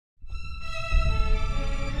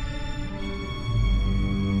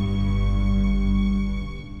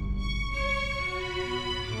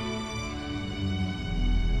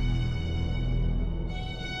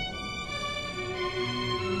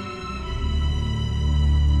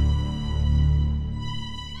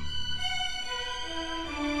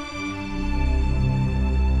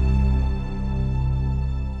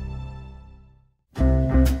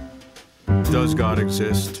Does God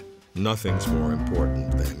exist? Nothing's more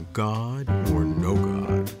important than God or no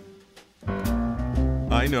God.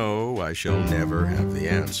 I know I shall never have the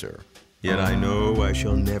answer, yet I know I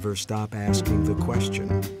shall never stop asking the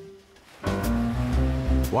question.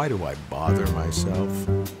 Why do I bother myself?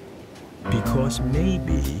 Because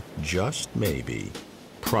maybe, just maybe,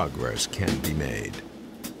 progress can be made.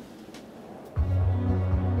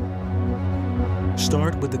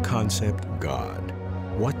 Start with the concept God.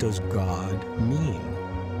 What does God mean?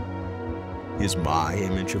 Is my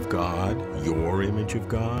image of God your image of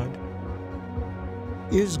God?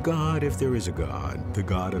 Is God, if there is a God, the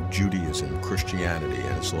God of Judaism, Christianity,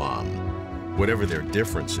 and Islam, whatever their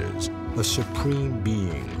differences, a supreme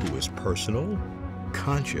being who is personal,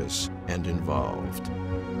 conscious, and involved?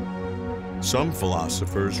 Some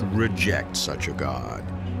philosophers reject such a God.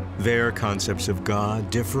 Their concepts of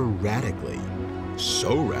God differ radically,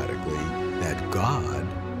 so radically that God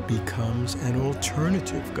becomes an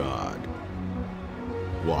alternative God.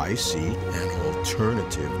 Why seek an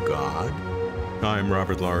alternative God? I'm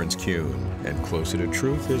Robert Lawrence Kuhn, and closer to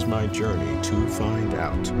truth is my journey to find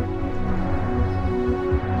out.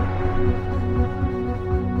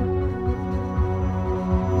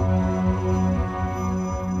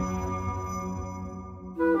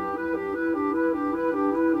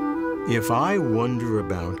 If I wonder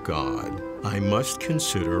about God, I must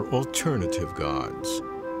consider alternative gods.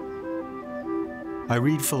 I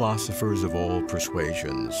read philosophers of all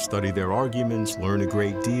persuasions, study their arguments, learn a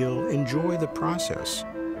great deal, enjoy the process.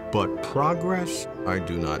 But progress I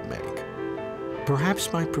do not make.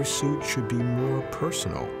 Perhaps my pursuit should be more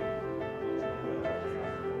personal.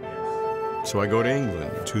 So I go to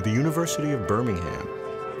England, to the University of Birmingham,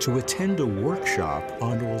 to attend a workshop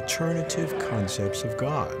on alternative concepts of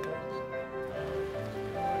God.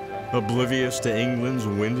 Oblivious to England's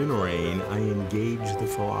wind and rain, I engage the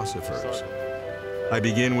philosophers. I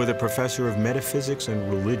begin with a professor of metaphysics and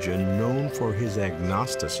religion known for his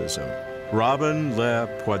agnosticism, Robin Le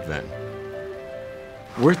Poidevin.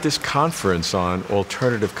 We're at this conference on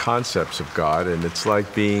alternative concepts of God, and it's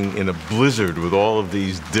like being in a blizzard with all of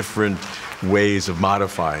these different ways of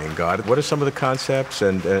modifying God. What are some of the concepts,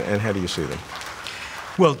 and how do you see them?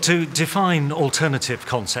 Well, to define alternative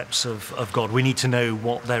concepts of God, we need to know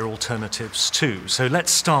what they're alternatives to. So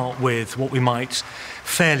let's start with what we might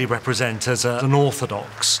fairly represent as an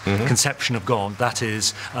orthodox conception of God. That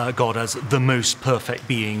is, God as the most perfect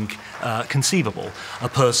being conceivable, a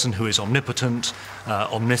person who is omnipotent,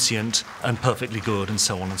 omniscient, and perfectly good, and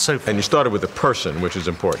so on and so forth. And you started with a person, which is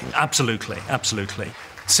important. Absolutely, absolutely.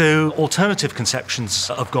 So alternative conceptions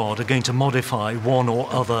of God are going to modify one or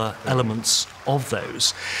other elements of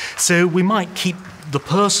those. So we might keep the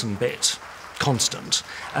person bit constant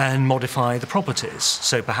and modify the properties.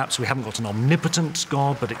 So perhaps we haven't got an omnipotent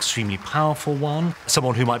God, but extremely powerful one,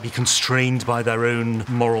 someone who might be constrained by their own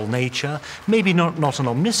moral nature, maybe not an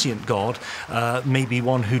omniscient God, maybe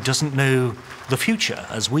one who doesn't know the future,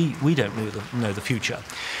 as we don't know the future.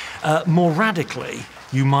 More radically,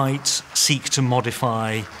 you might seek to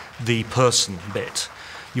modify the person bit.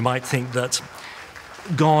 You might think that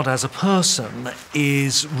God as a person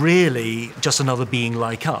is really just another being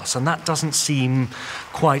like us, and that doesn't seem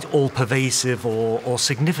quite all-pervasive or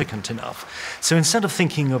significant enough. So instead of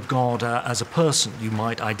thinking of God as a person, you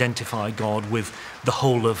might identify God with the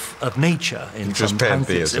whole of nature in some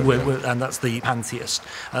pantheism, and that's the pantheist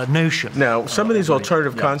notion. Now, some of these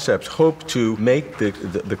alternative concepts hope to make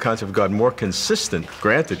the concept of God more consistent.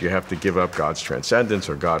 Granted, you have to give up God's transcendence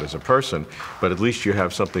or God as a person, but at least you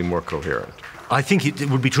have something more coherent. I think it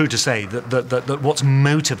would be true to say that what's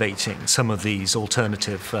motivating some of these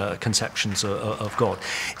alternative conceptions of God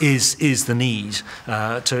is the need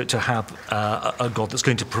to have a God that's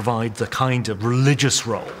going to provide the kind of religious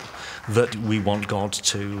role that we want God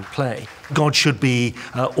to play. God should be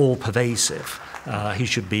all-pervasive. He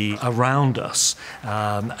should be around us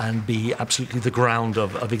and be absolutely the ground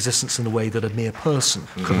of existence in a way that a mere person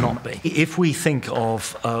could not be. If we think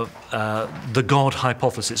of the God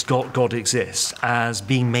hypothesis, God exists, as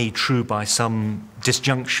being made true by some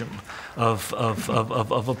disjunction of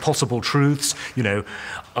possible truths, you know,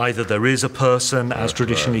 either there is a person as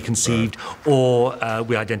traditionally conceived, or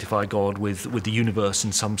we identify God with the universe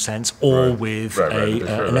in some sense, or with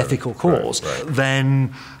an ethical cause,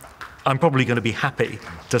 then I'm probably going to be happy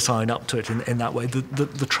to sign up to it in that way.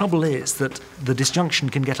 The trouble is that the disjunction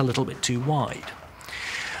can get a little bit too wide.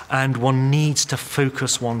 And one needs to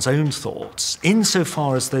focus one's own thoughts,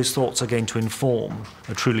 insofar as those thoughts are going to inform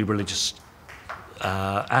a truly religious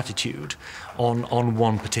attitude, on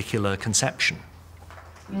one particular conception.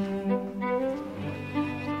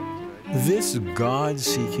 This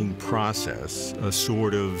God-seeking process, a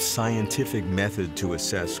sort of scientific method to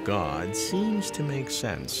assess God, seems to make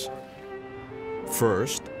sense.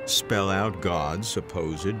 First, spell out God's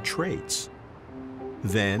supposed traits.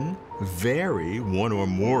 Then, vary one or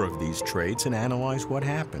more of these traits and analyze what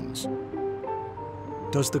happens.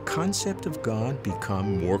 Does the concept of God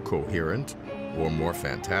become more coherent or more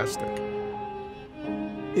fantastic?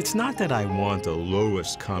 It's not that I want a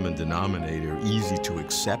lowest common denominator, easy to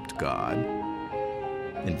accept God.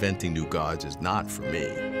 Inventing new gods is not for me.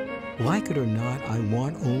 Like it or not, I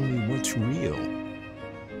want only what's real.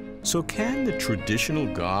 So can the traditional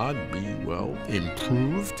God be, well,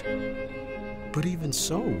 improved? But even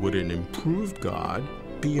so, would an improved God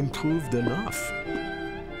be improved enough?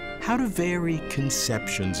 How to vary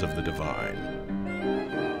conceptions of the divine.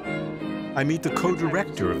 I meet the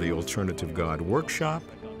co-director of the Alternative God Workshop,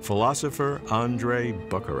 philosopher Andrei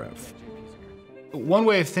Buckareff. One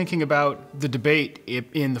way of thinking about the debate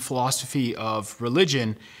in the philosophy of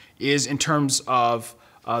religion is in terms of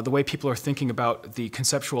the way people are thinking about the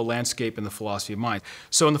conceptual landscape in the philosophy of mind.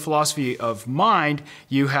 So in the philosophy of mind,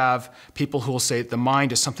 you have people who will say the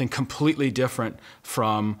mind is something completely different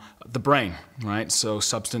from the brain, right? So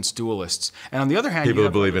substance dualists. And on the other hand, people who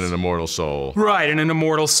believe in an immortal soul. Right, in an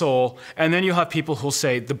immortal soul. And then you'll have people who'll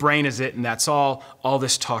say the brain is it and that's all. All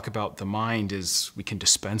this talk about the mind is, we can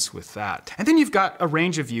dispense with that. And then you've got a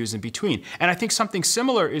range of views in between. And I think something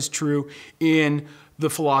similar is true in the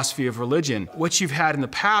philosophy of religion. What you've had in the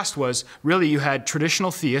past was, really you had traditional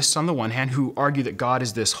theists on the one hand who argue that God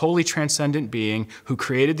is this holy transcendent being who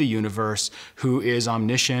created the universe, who is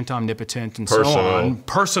omniscient, omnipotent, and so on.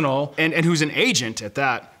 Personal, and who's an agent at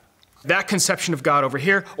that. That conception of God over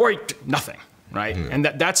here, or nothing, right? And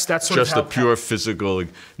that's sort of just a pure physical,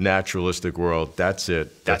 naturalistic world. That's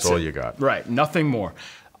it. That's all you got. Right, nothing more.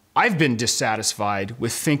 I've been dissatisfied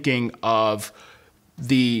with thinking of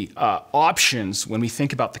the options when we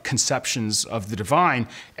think about the conceptions of the divine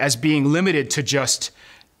as being limited to just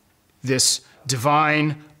this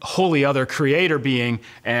divine, holy other creator being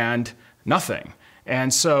and nothing.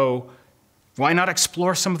 And so why not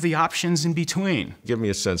explore some of the options in between? Give me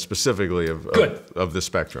a sense specifically of the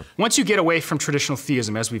spectrum. Once you get away from traditional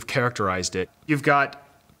theism as we've characterized it, you've got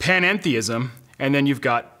panentheism and then you've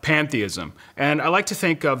got pantheism. And I like to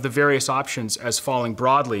think of the various options as falling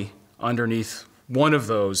broadly underneath one of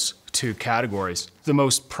those two categories. The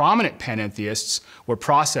most prominent panentheists were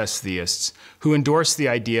process theists who endorsed the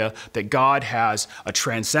idea that God has a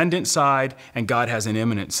transcendent side and God has an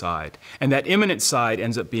immanent side. And that immanent side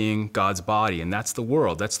ends up being God's body, and that's the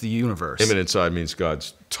world, that's the universe. Immanent side means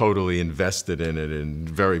God's totally invested in it and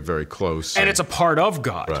very, very close. And it's a part of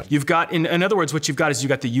God. Right. You've got, in other words, what you've got is you've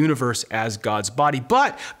got the universe as God's body,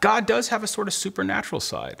 but God does have a sort of supernatural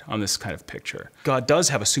side on this kind of picture. God does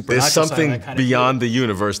have a supernatural side. There's something side kind beyond the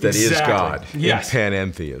universe that is God. Yes. In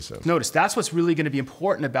panentheism. Notice, that's what's really going to be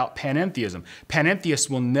important about panentheism. Panentheists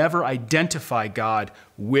will never identify God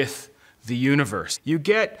with the universe. You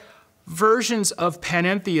get versions of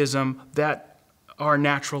panentheism that are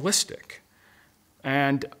naturalistic.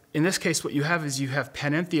 And in this case, what you have is you have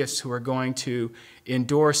panentheists who are going to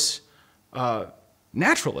endorse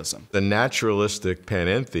naturalism. The naturalistic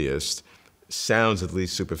panentheist sounds, at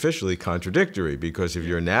least superficially, contradictory, because if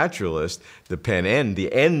you're a naturalist, the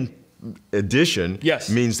end addition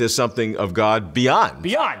means there's something of God beyond the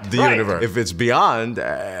universe. If it's beyond,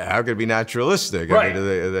 how could it be naturalistic? Right. I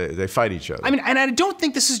mean, they fight each other. I mean, and I don't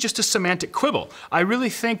think this is just a semantic quibble. I really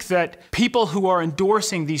think that people who are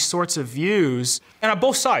endorsing these sorts of views, and on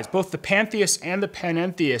both sides, both the pantheists and the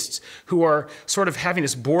panentheists, who are sort of having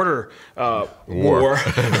this border war,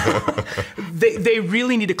 they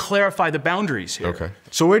really need to clarify the boundaries here. Okay.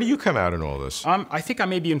 So where do you come out in all this? I think I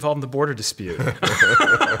may be involved in the border dispute.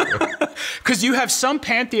 Because you have some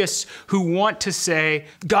pantheists who want to say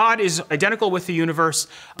God is identical with the universe,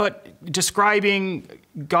 but describing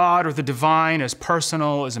God or the divine as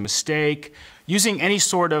personal is a mistake. Using any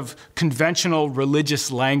sort of conventional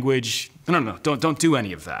religious language, no, don't do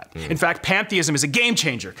any of that. In fact, pantheism is a game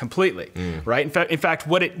changer completely, right? In fact,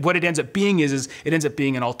 what it ends up being is it ends up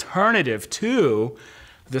being an alternative to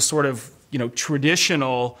the sort of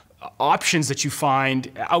traditional options that you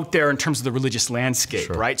find out there in terms of the religious landscape,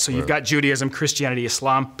 right? So you've got Judaism, Christianity,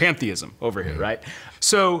 Islam, pantheism over here, right?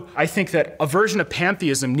 So I think that a version of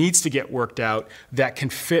pantheism needs to get worked out that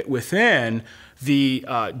can fit within the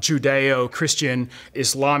Judeo-Christian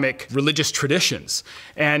Islamic religious traditions.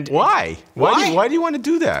 And why? Why do you want to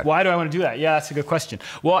do that? Why do I want to do that? Yeah, that's a good question.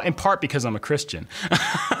 Well, in part because I'm a Christian.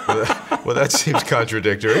 Well, that seems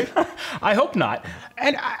contradictory. I hope not.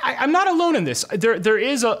 And I'm not alone in this. That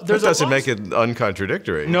doesn't make it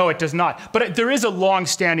uncontradictory. No, it does not. But there is a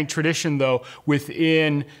long-standing tradition, though,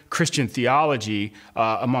 within Christian theology,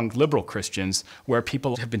 among liberal Christians, where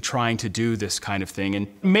people have been trying to do this kind of thing and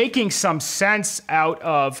making some sense out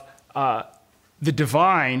of the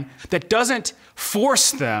divine that doesn't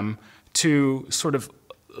force them to sort of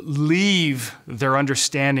leave their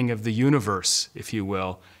understanding of the universe, if you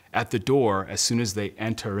will, at the door as soon as they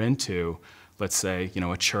enter into, let's say,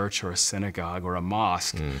 a church or a synagogue or a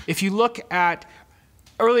mosque. If you look at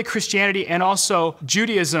early Christianity and also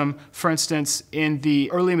Judaism, for instance, in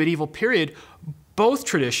the early medieval period, both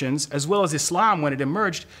traditions, as well as Islam when it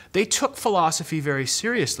emerged, they took philosophy very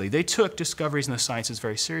seriously. They took discoveries in the sciences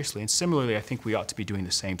very seriously. And similarly, I think we ought to be doing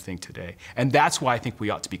the same thing today. And that's why I think we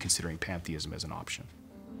ought to be considering pantheism as an option.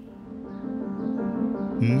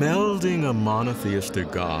 Melding a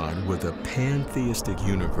monotheistic God with a pantheistic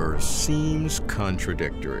universe seems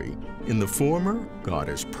contradictory. In the former, God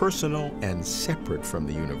is personal and separate from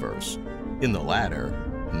the universe. In the latter,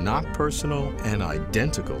 not personal and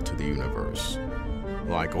identical to the universe.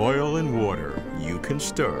 Like oil and water, you can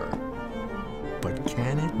stir, but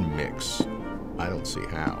can it mix? I don't see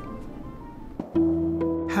how.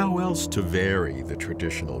 How else to vary the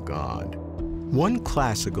traditional God? One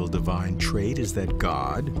classical divine trait is that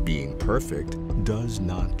God, being perfect, does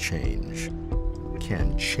not change.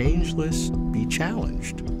 Can changeless be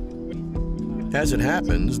challenged? As it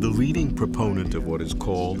happens, the leading proponent of what is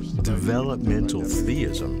called developmental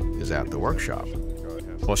theism is at the workshop.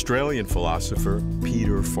 Australian philosopher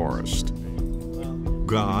Peter Forrest.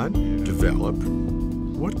 God develop?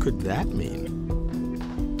 What could that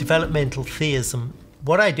mean? Developmental theism.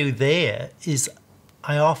 What I do there is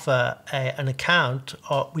I offer an account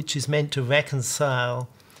which is meant to reconcile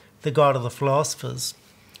the God of the philosophers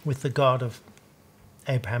with the God of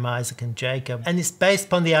Abraham, Isaac, and Jacob. And it's based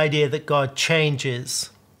upon the idea that God changes.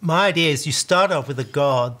 My idea is you start off with a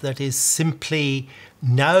God that is simply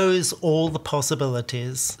knows all the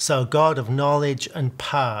possibilities, so a God of knowledge and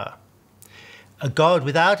power. A God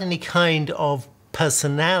without any kind of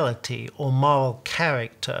personality or moral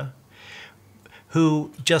character who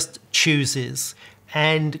just chooses.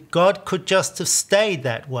 And God could just have stayed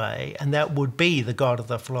that way, and that would be the God of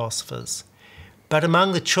the philosophers. But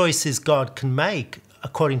among the choices God can make,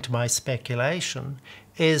 according to my speculation,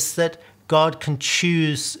 is that God can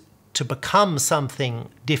choose to become something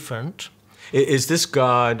different. Is this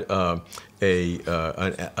God a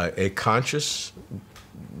consciousness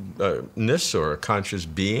or a conscious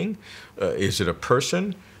being? Is it a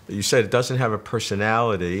person? You said it doesn't have a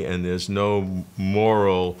personality and there's no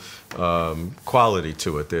moral quality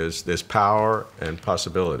to it. There's power and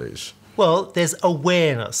possibilities. Well, there's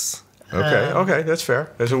awareness. Okay, that's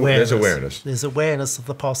fair. There's awareness. There's awareness of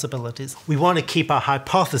the possibilities. We want to keep our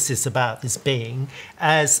hypothesis about this being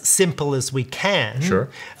as simple as we can, sure,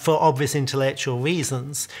 for obvious intellectual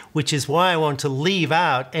reasons, which is why I want to leave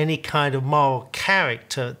out any kind of moral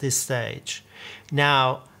character at this stage.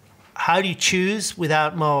 Now, how do you choose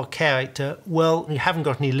without moral character? Well, you haven't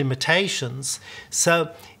got any limitations.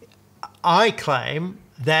 So I claim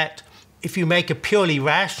that if you make a purely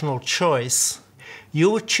rational choice, you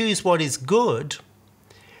will choose what is good,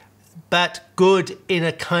 but good in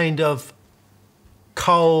a kind of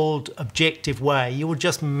cold, objective way. You will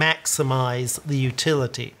just maximize the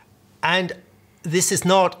utility. And this is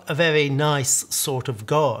not a very nice sort of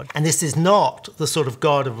God. And this is not the sort of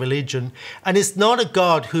God of religion. And it's not a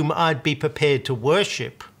God whom I'd be prepared to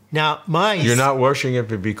worship. Now, You're not worshiping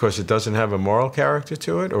it because it doesn't have a moral character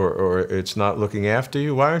to it, or it's not looking after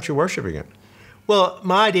you? Why aren't you worshiping it? Well,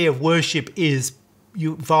 my idea of worship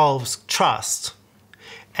involves trust.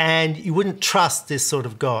 And you wouldn't trust this sort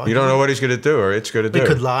of God. You don't know what he's going to do or it's going to do. He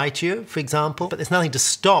could lie to you, for example. But there's nothing to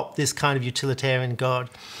stop this kind of utilitarian God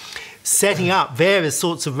setting up various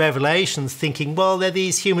sorts of revelations, thinking, well, they're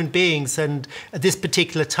these human beings, and at this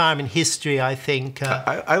particular time in history, I think...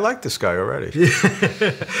 I like this guy already.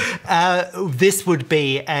 This would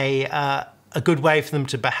be a good way for them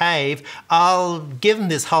to behave. I'll give them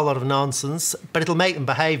this whole lot of nonsense, but it'll make them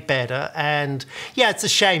behave better. And yeah, it's a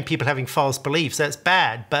shame people having false beliefs. That's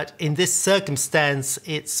bad. But in this circumstance,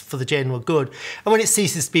 it's for the general good. And when it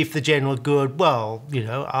ceases to be for the general good, well,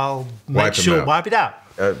 I'll make sure wipe it out.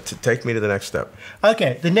 Take me to the next step.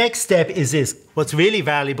 Okay, the next step is this. What's really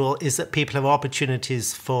valuable is that people have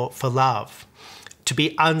opportunities for love, to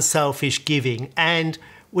be unselfish giving. And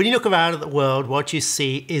when you look around at the world, what you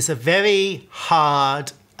see is a very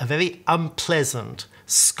hard, a very unpleasant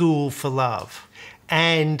school for love.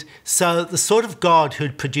 And so the sort of God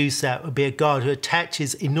who'd produce that would be a God who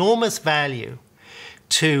attaches enormous value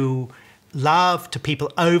to love, to people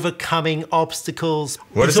overcoming obstacles.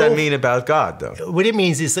 What does that mean about God, though? What it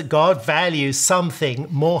means is that God values something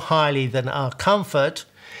more highly than our comfort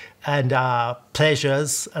and our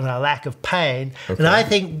pleasures and our lack of pain. Okay. And I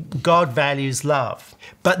think God values love.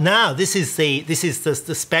 But now this is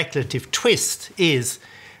the speculative twist, is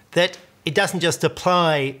that it doesn't just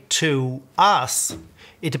apply to us,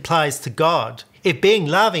 it applies to God. If being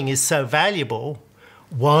loving is so valuable,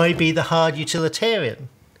 why be the hard utilitarian?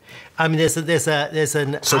 I mean,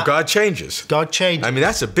 So God changes. God changes. I mean,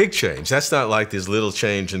 that's a big change. That's not like this little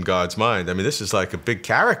change in God's mind. I mean, this is like a big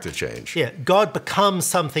character change. Yeah, God becomes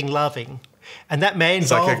something loving. And that may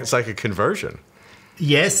involve... It's like a conversion.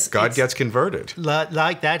 Yes. God gets converted.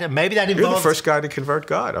 Like that, and maybe that involves... You're the first guy to convert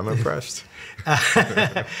God. I'm impressed.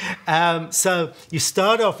 So you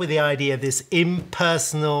start off with the idea of this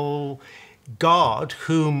impersonal God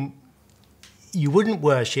whom you wouldn't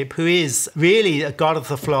worship, who is really a God of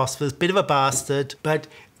the philosophers, bit of a bastard, but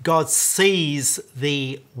God sees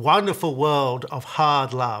the wonderful world of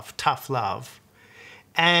hard love, tough love.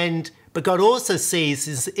 But God also sees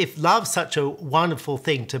is if love's such a wonderful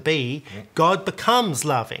thing to be, God becomes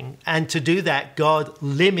loving. And to do that, God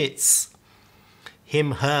limits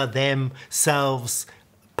him, her, themselves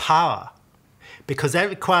power, because that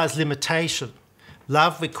requires limitation.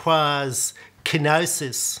 Love requires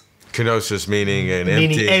kenosis. Kenosis meaning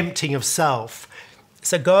emptying of self.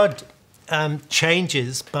 So God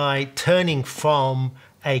changes by turning from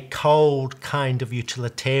a cold kind of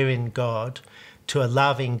utilitarian God to a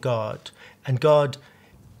loving God. And God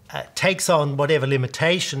takes on whatever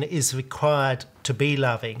limitation is required to be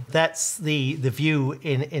loving. That's the view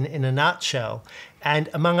in a nutshell. And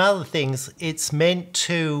among other things, it's meant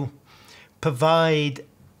to provide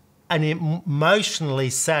an emotionally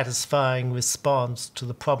satisfying response to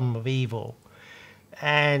the problem of evil.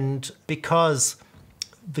 And because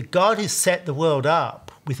the God who set the world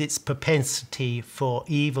up with its propensity for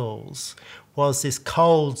evils was this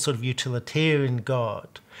cold sort of utilitarian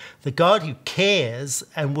God. The God who cares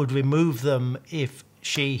and would remove them if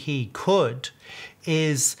he could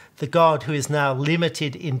is the God who is now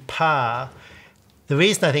limited in power. The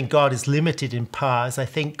reason I think God is limited in power is I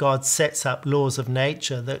think God sets up laws of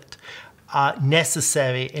nature that are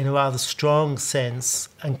necessary in a rather strong sense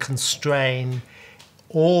and constrain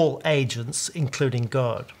all agents, including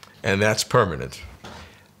God. And that's permanent.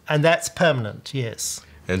 And that's permanent, yes.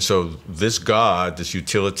 And so this God, this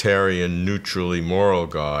utilitarian, neutrally moral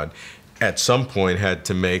God, at some point had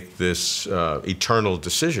to make this eternal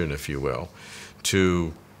decision, if you will,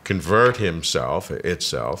 to convert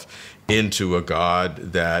itself into a God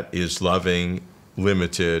that is loving,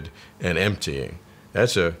 limited, and emptying.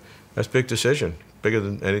 That's a big decision, bigger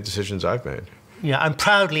than any decisions I've made. Yeah, I'm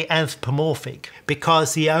proudly anthropomorphic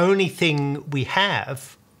because the only thing we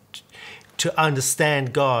have to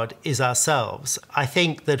understand God is ourselves. I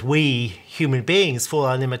think that we human beings, for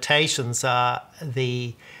our limitations, are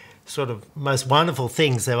the sort of most wonderful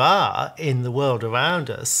things there are in the world around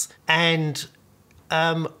us. And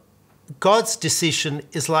God's decision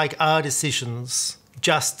is like our decisions,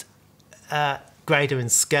 just greater in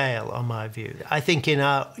scale, on my view. I think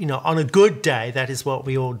on a good day, that is what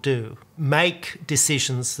we all do. Make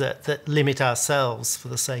decisions that limit ourselves for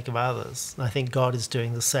the sake of others. And I think God is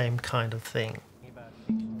doing the same kind of thing.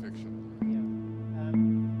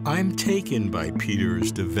 I'm taken by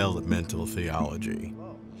Peter's developmental theology.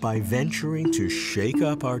 By venturing to shake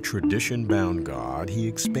up our tradition-bound God, he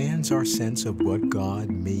expands our sense of what God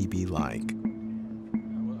may be like.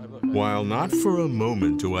 While not for a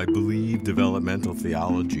moment do I believe developmental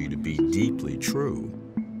theology to be deeply true,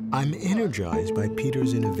 I'm energized by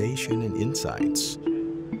Peter's innovation and insights.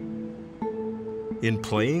 In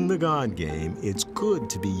playing the God game, it's good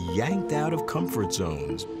to be yanked out of comfort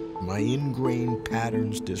zones, my ingrained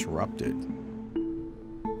patterns disrupted.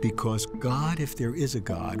 Because God, if there is a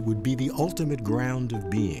God, would be the ultimate ground of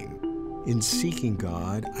being. In seeking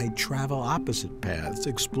God, I travel opposite paths,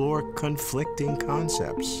 explore conflicting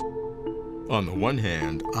concepts. On the one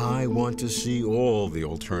hand, I want to see all the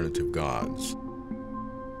alternative gods.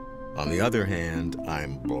 On the other hand,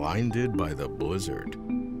 I'm blinded by the blizzard.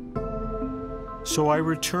 So I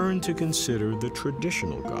return to consider the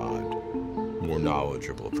traditional God, more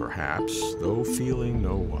knowledgeable perhaps, though feeling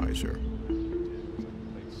no wiser.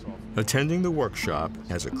 Attending the workshop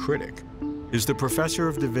as a critic is the professor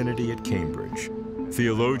of divinity at Cambridge,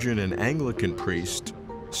 theologian and Anglican priest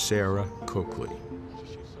Sarah Coakley.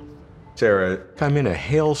 Sarah, I'm in a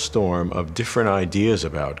hailstorm of different ideas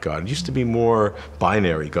about God. It used to be more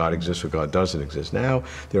binary, God exists or God doesn't exist. Now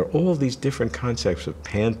there are all these different concepts of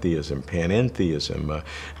pantheism, panentheism,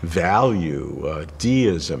 value,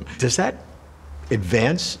 deism. Does that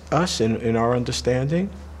advance us in our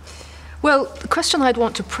understanding? Well, the question I'd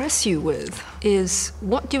want to press you with is,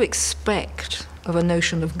 what do you expect of a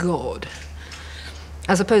notion of God,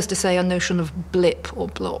 as opposed to, say, a notion of blip or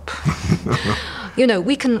blop? You know,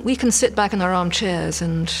 we can sit back in our armchairs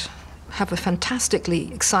and have a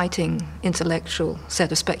fantastically exciting intellectual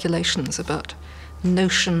set of speculations about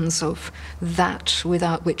notions of that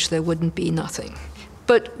without which there wouldn't be nothing.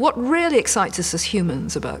 But what really excites us as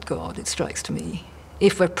humans about God, it strikes to me,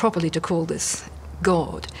 if we're properly to call this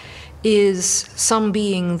God, is some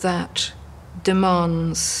being that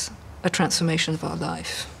demands a transformation of our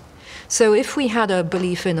life. So if we had a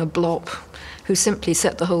belief in a blop who simply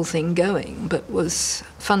set the whole thing going, but was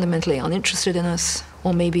fundamentally uninterested in us,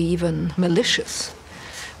 or maybe even malicious,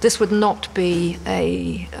 this would not be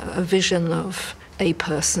a vision of a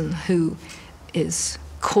person who is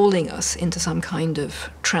calling us into some kind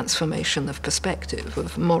of transformation of perspective,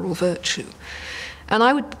 of moral virtue. And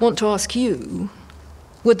I would want to ask you,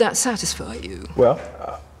 would that satisfy you? Well,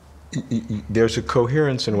 there's a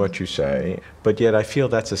coherence in what you say, but yet I feel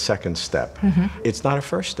that's a second step. It's not a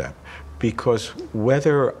first step, because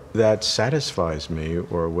whether that satisfies me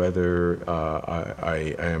or whether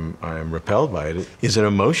I am repelled by it is an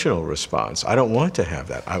emotional response. I don't want to have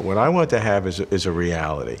that. What I want to have is a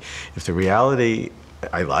reality. If the reality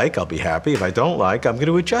I like, I'll be happy. If I don't like, I'm going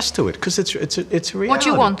to adjust to it, because it's a reality. What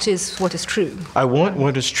you want is what is true. I want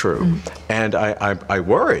what is true. And I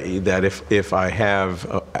worry that if I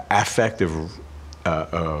have affective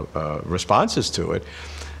responses to it,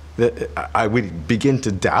 that I would begin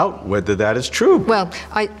to doubt whether that is true. Well,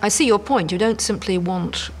 I see your point. You don't simply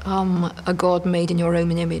want a God made in your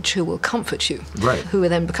own image who will comfort you, right, who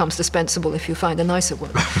then becomes dispensable if you find a nicer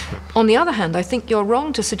one. On the other hand, I think you're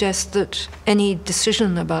wrong to suggest that any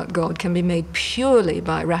decision about God can be made purely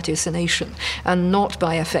by ratiocination and not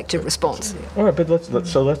by affective response. All right, but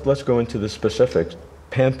let's go into the specifics.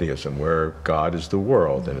 Pantheism, where God is the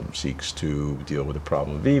world and it seeks to deal with the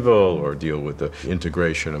problem of evil or deal with the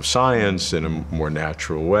integration of science in a more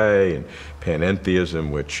natural way, and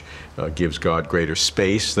panentheism, which gives God greater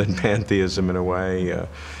space than pantheism in a way.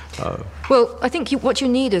 Well, I think what you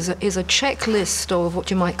need is a checklist of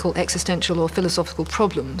what you might call existential or philosophical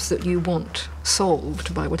problems that you want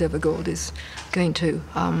solved by whatever God is going to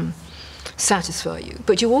satisfy you.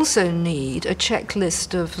 But you also need a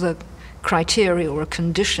checklist of the criteria or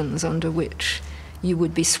conditions under which you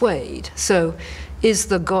would be swayed. So, is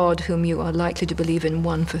the God whom you are likely to believe in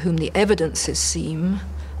one for whom the evidences seem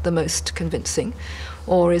the most convincing?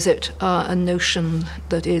 Or is it a notion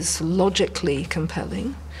that is logically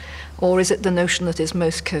compelling? Or is it the notion that is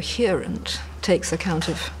most coherent, takes account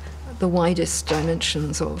of the widest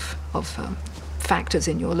dimensions of factors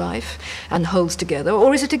in your life and holds together?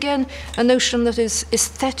 Or is it again a notion that is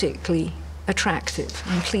aesthetically attractive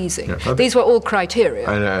and pleasing? Yeah, these were all criteria.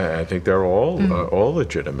 And I think they're all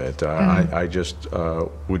legitimate. I just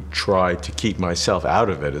would try to keep myself out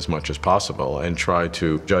of it as much as possible and try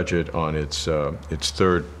to judge it on its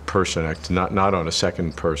third person act, not on a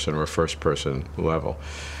second person or a first person level.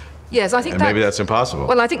 Yes, I think maybe that's impossible.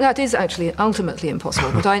 Well, I think that is actually ultimately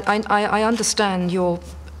impossible, but I understand your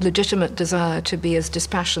legitimate desire to be as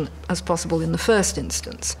dispassionate as possible in the first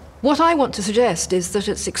instance. What I want to suggest is that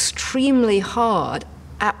it's extremely hard,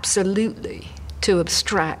 absolutely, to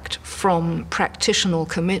abstract from practitioner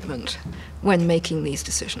commitment when making these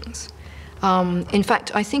decisions. In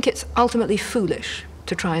fact, I think it's ultimately foolish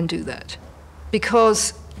to try and do that,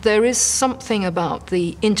 because there is something about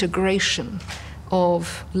the integration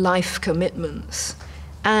of life commitments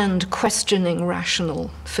and questioning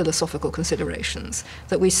rational philosophical considerations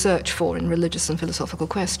that we search for in religious and philosophical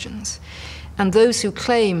questions. And those who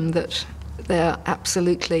claim that they're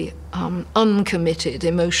absolutely uncommitted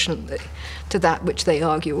emotionally to that which they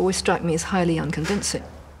argue always strike me as highly unconvincing.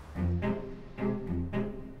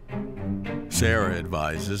 Sarah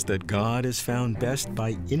advises that God is found best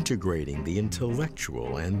by integrating the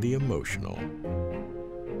intellectual and the emotional.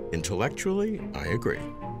 Intellectually, I agree.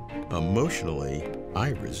 Emotionally, I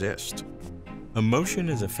resist. Emotion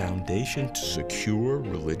is a foundation to secure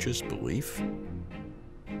religious belief?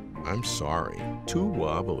 I'm sorry, too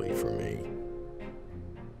wobbly for me.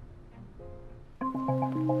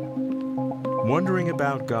 Wondering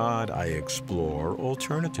about God, I explore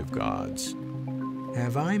alternative gods.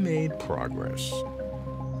 Have I made progress?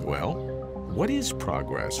 Well, what is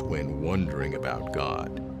progress when wondering about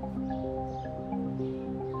God?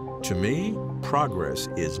 To me, progress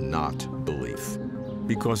is not belief,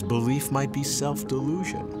 because belief might be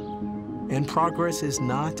self-delusion. And progress is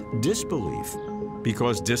not disbelief,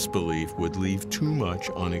 because disbelief would leave too much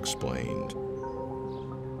unexplained.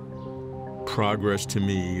 Progress to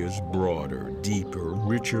me is broader, deeper,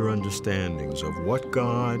 richer understandings of what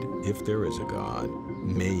God, if there is a God,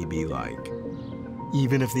 may be like,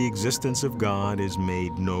 even if the existence of God is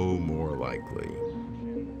made no more likely.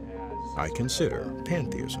 I consider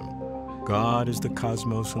pantheism. God is the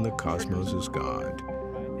cosmos and the cosmos is God.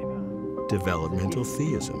 Developmental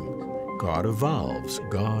theism. God evolves,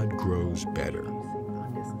 God grows better.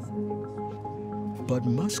 But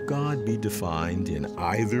must God be defined in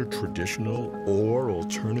either traditional or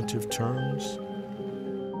alternative terms?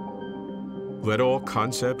 Let all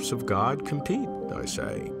concepts of God compete, I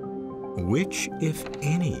say. Which, if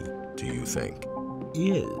any, do you think,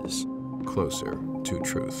 is closer to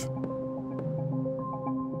truth?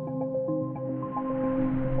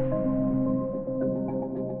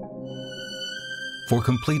 For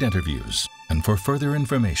complete interviews and for further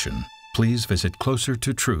information, please visit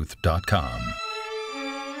closertotruth.com.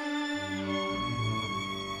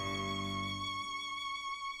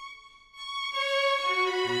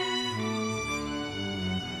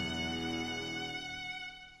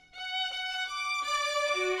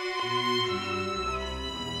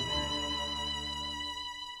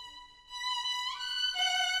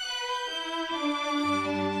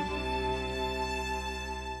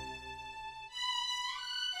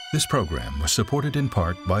 This program was supported in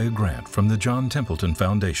part by a grant from the John Templeton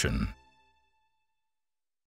Foundation.